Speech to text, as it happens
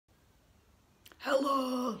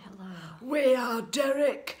Hello. Hello. We are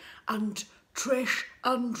Derek and Trish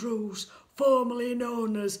Andrews, formerly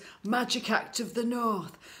known as Magic Act of the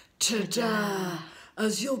North. Ta-da!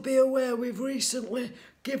 As you'll be aware, we've recently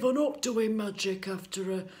given up doing magic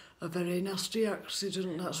after a very nasty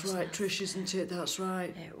accident. That's right, Trish, isn't it? That's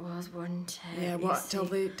right. It was, wasn't it? Yeah, tell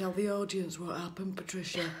the audience what happened,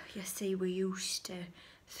 Patricia. You see, we used to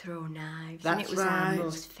throw knives, and That's it was right. our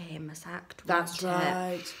most famous act, That's wasn't it?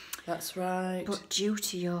 right. That's right. But due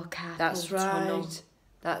to your carpal That's tunnel, right.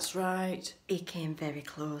 That's right. he came very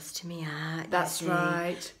close to me heart. That's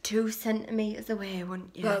right. 2 centimetres away,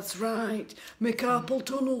 weren't you? That's right. My carpal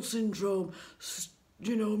tunnel syndrome,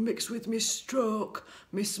 mixed with my stroke,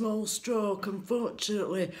 my small stroke,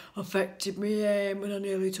 unfortunately affected me aim, and I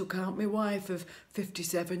nearly took out my wife of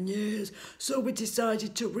 57 years. So we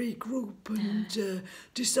decided to regroup and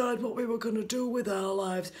decide what we were going to do with our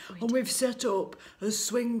lives. And we've set up a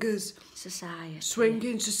swingers Society.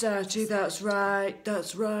 swinging society. That's right.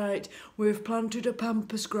 That's right. We've planted a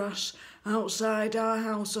pampas grass outside our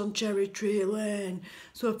house on Cherry Tree Lane.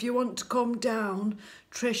 So if you want to come down,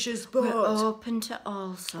 Trisha's boat. We're open to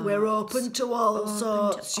all sorts. We're open to all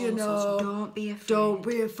sorts, you know. Don't be afraid. Don't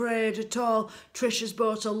be afraid at all. Trisha's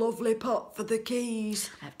bought a lovely pot for the keys.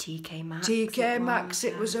 At TK Maxx. TK Maxx,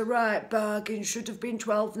 it was a right bargain. Should have been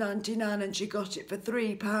 $12.99 and she got it for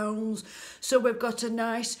 £3. So we've got a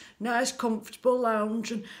nice, comfortable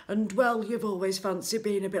lounge. And well, you've always fancied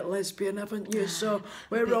being a bit lesbian, haven't you? So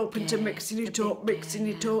we're open to mixing it up.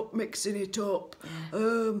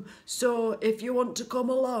 So if you want to come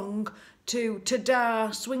along to Ta-da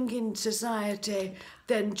Swinging Society,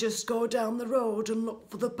 then just go down the road and look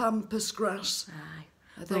for the pampas grass. Aye.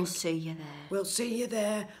 We'll see you there. We'll see you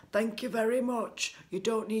there. Thank you very much. You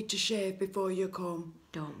don't need to shave before you come.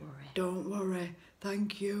 Don't worry. Don't worry.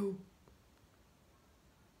 Thank you.